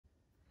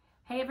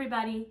Hey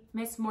everybody,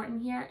 Miss Morton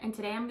here, and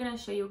today I'm going to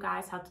show you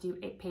guys how to do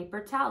a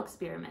paper towel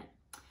experiment.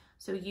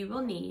 So you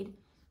will need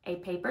a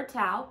paper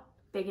towel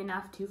big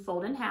enough to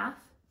fold in half,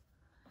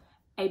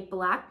 a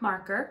black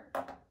marker,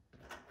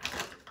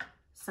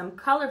 some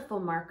colorful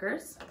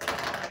markers,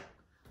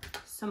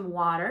 some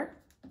water,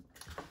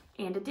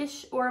 and a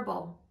dish or a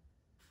bowl.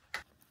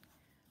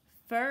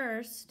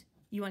 First,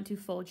 you want to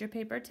fold your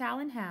paper towel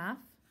in half.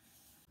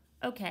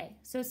 Okay,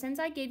 so since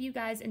I gave you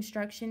guys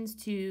instructions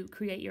to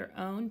create your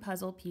own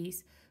puzzle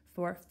piece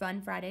for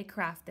Fun Friday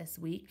Craft this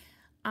week,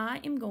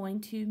 I am going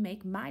to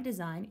make my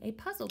design a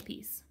puzzle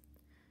piece.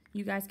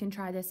 You guys can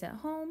try this at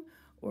home,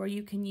 or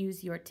you can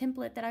use your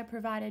template that I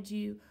provided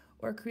you,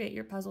 or create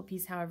your puzzle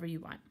piece however you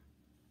want.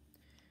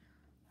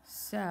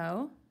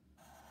 So,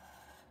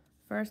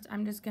 first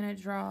I'm just going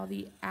to draw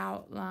the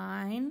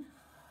outline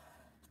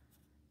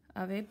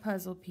of a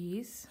puzzle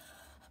piece.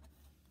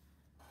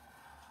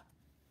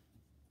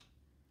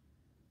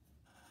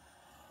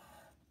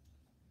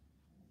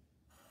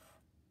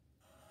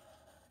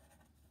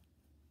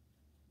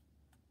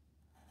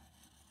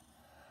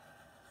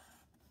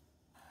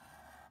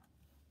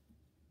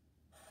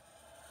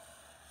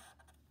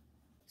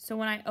 So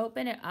when I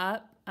open it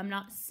up, I'm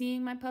not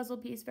seeing my puzzle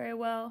piece very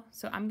well,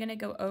 so I'm going to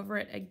go over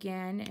it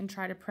again and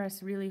try to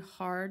press really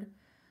hard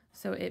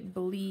so it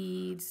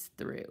bleeds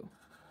through.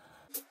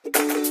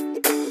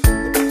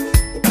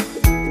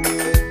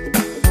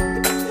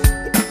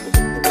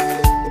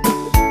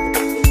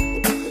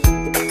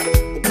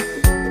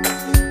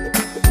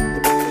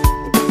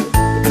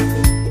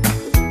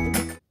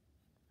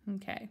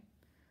 Okay,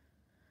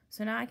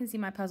 so now I can see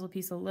my puzzle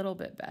piece a little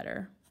bit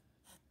better.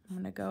 I'm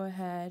going to go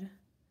ahead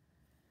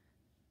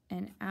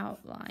and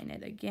outline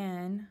it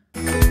again.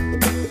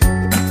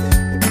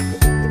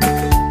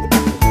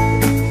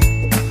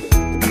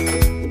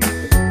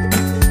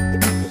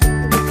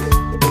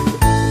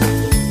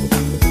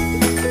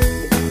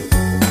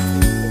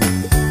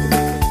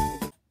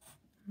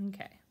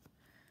 Okay,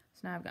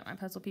 so now I've got my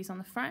puzzle piece on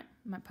the front,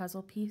 my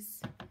puzzle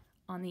piece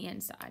on the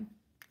inside.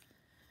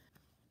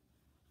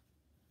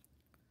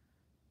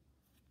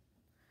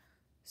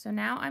 So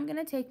now I'm going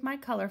to take my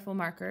colorful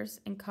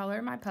markers and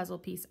color my puzzle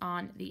piece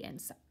on the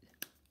inside.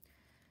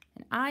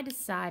 And I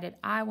decided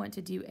I want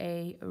to do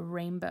a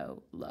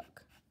rainbow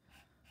look.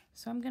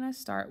 So I'm going to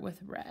start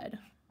with red.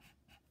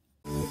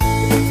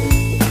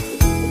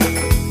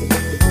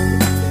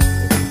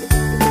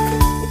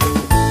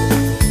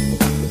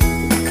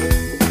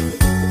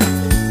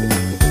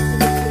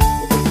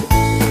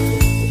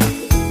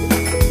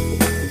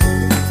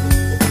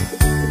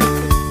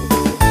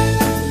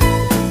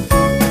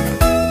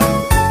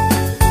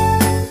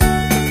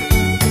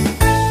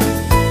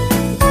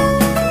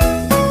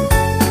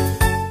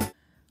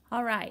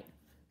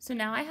 So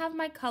now I have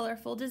my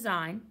colorful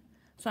design,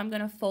 so I'm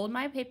going to fold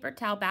my paper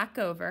towel back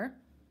over.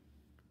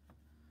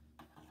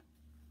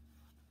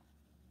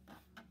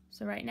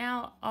 So right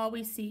now, all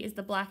we see is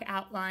the black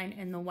outline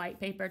and the white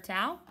paper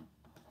towel.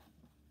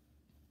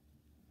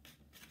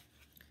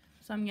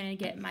 So I'm going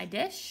to get my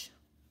dish,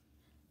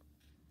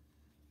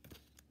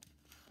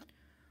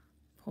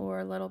 pour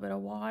a little bit of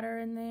water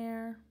in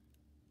there.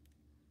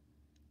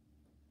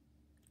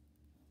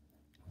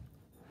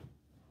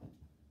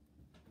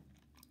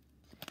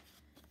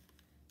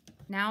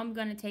 Now I'm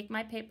going to take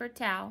my paper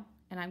towel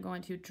and I'm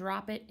going to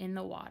drop it in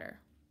the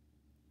water.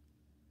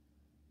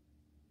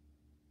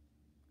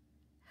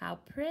 How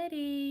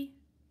pretty!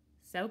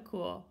 So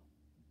cool.